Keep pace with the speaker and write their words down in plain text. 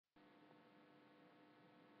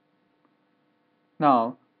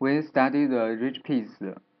Now we study the rich piece.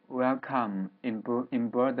 Welcome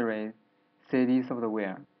Embroidery CAD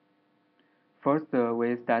software. First,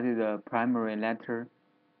 we study the primary letter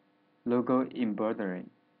logo embroidery.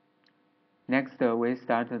 Next, we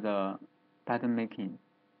start the pattern making.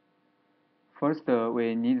 First,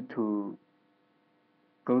 we need to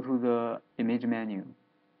go to the image menu.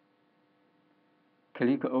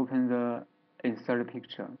 Click open the insert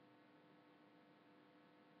picture.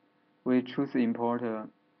 We choose import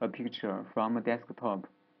a picture from a desktop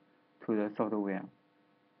to the software.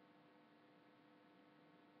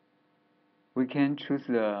 We can choose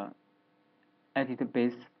the Edit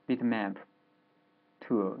Base Bitmap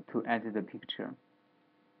tool to edit the picture.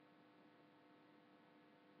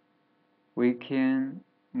 We can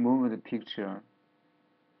move the picture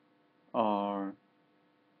or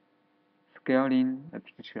scaling a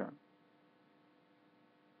picture.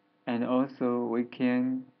 And also we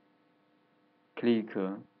can click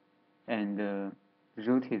and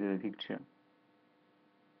rotate the picture.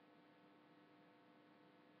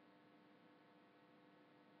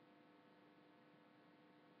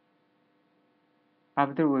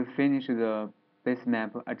 After we finish the base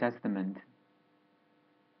map adjustment,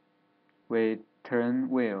 we turn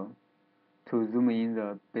wheel to zoom in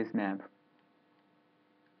the base map.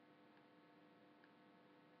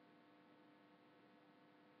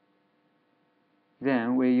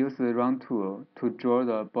 Then we use the round tool to draw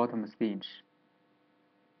the bottom stitch.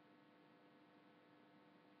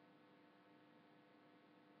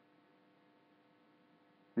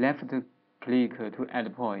 Left click to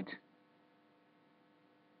add point.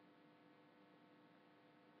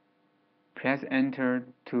 Press enter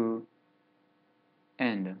to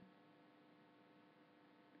end.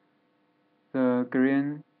 The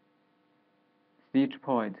green stitch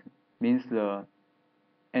point means the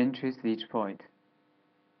entry stitch point.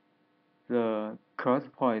 The cross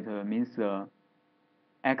point means the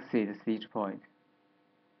exit stitch point.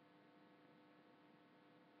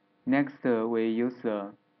 Next, we use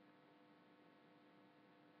the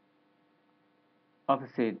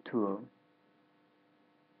offset tool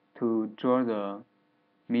to draw the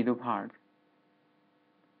middle part.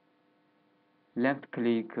 Left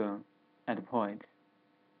click at point.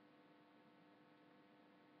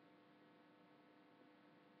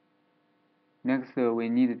 Next, we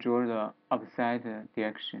need to draw the opposite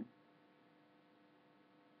direction.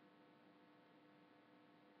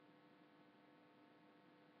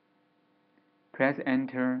 Press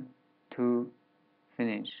enter to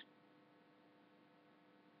finish.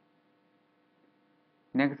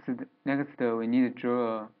 Next, we need to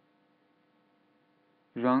draw a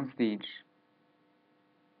round stitch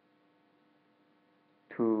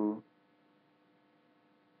to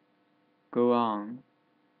go on.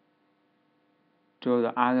 Draw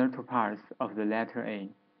the other two parts of the letter A.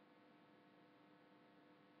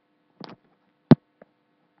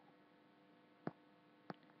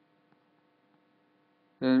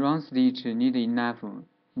 The round stitch need enough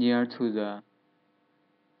near to the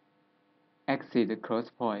exit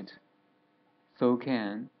cross point so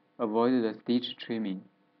can avoid the stitch trimming.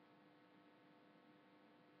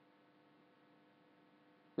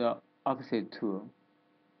 The opposite tool.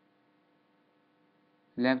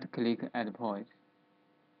 Left click at point.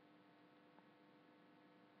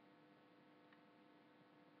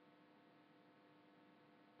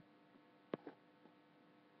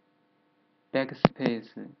 Backspace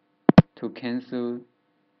to cancel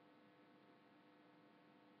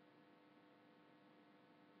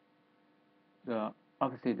the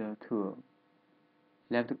opposite tool.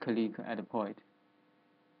 Left click at point.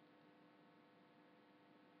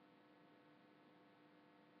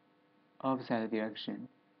 Opposite direction.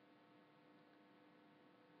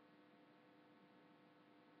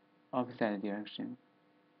 Opposite direction.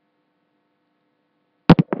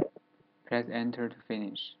 Press enter to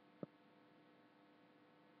finish.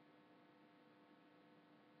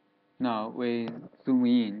 Now we zoom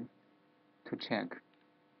in to check.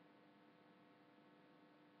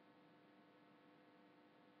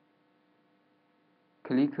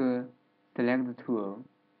 Click Select Tool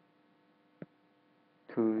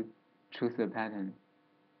to choose the pattern.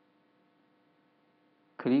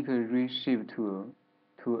 Click Reshape Tool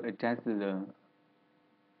to adjust the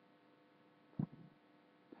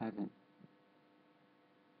pattern.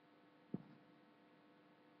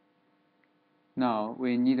 Now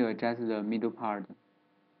we need to adjust the middle part.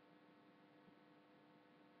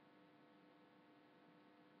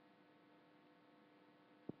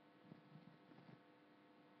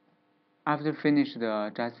 After finish the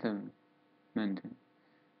adjustment,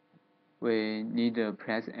 we need to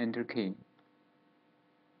press Enter key.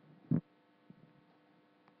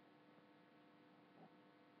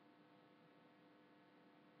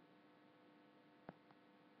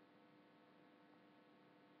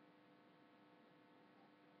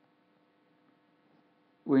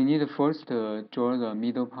 We need first draw the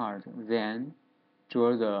middle part, then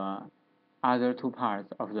draw the other two parts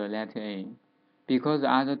of the letter A. Because the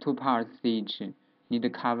other two parts each need to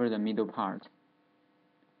cover the middle part,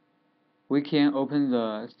 we can open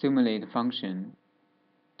the simulate function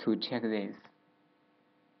to check this.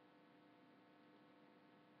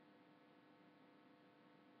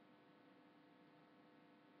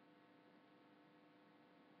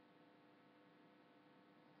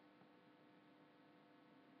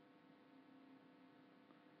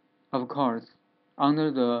 Of course, under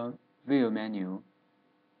the View menu,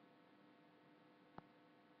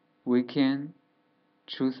 we can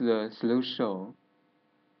choose the Slow Show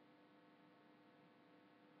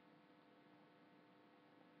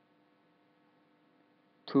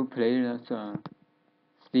to play the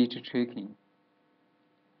stitch tracking.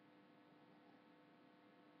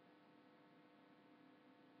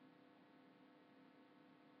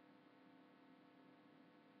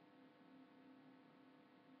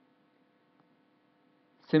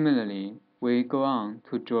 Similarly, we go on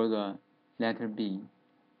to draw the letter B.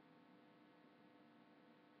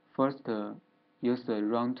 First, use the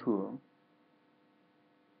Round tool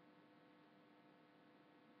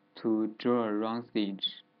to draw a round stitch.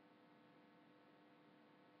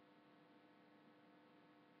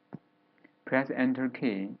 Press Enter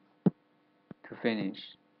key to finish.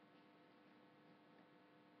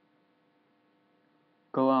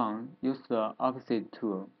 Go on, use the opposite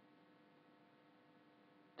tool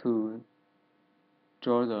to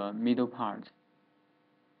draw the middle part.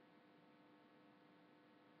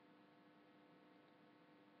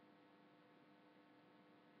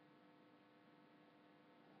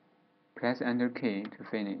 Press Enter key to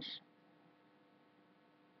finish.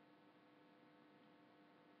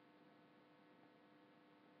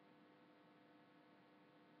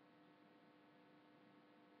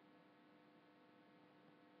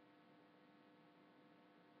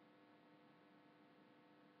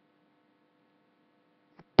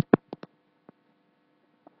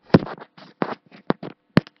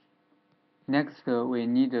 Next, we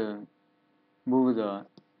need to move the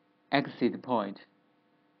exit point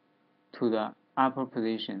to the upper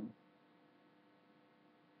position.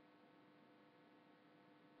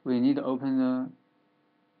 We need to open the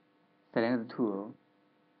Select tool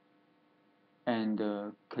and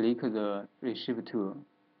click the Reshape tool.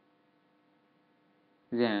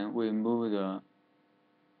 Then we move the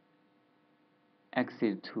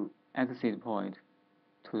exit point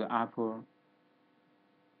to the upper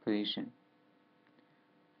position.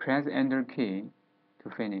 Press Enter key to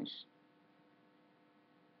finish.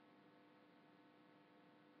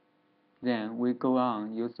 Then we go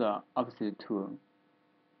on use the opposite tool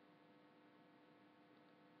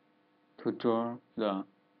to draw the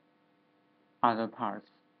other parts.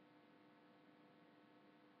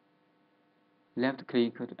 Left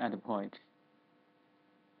click to add point.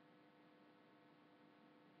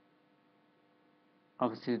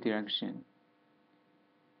 Opposite direction.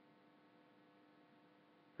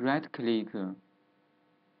 Right click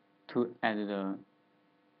to add the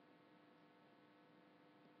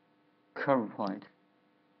curve point.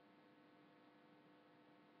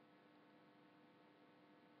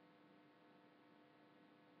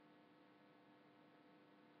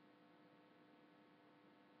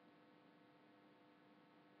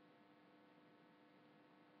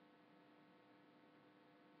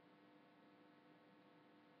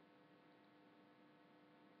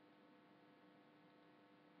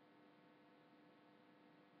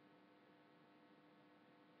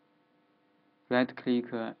 Right click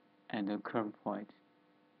and the curve point.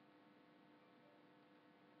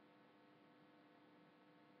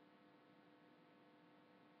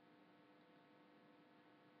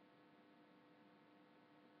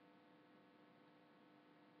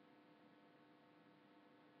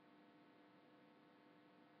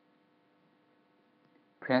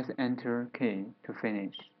 Press Enter key to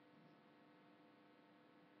finish.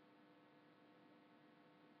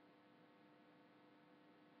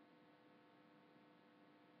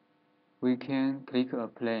 We can click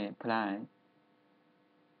Apply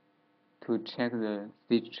to check the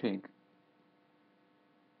stitch trick.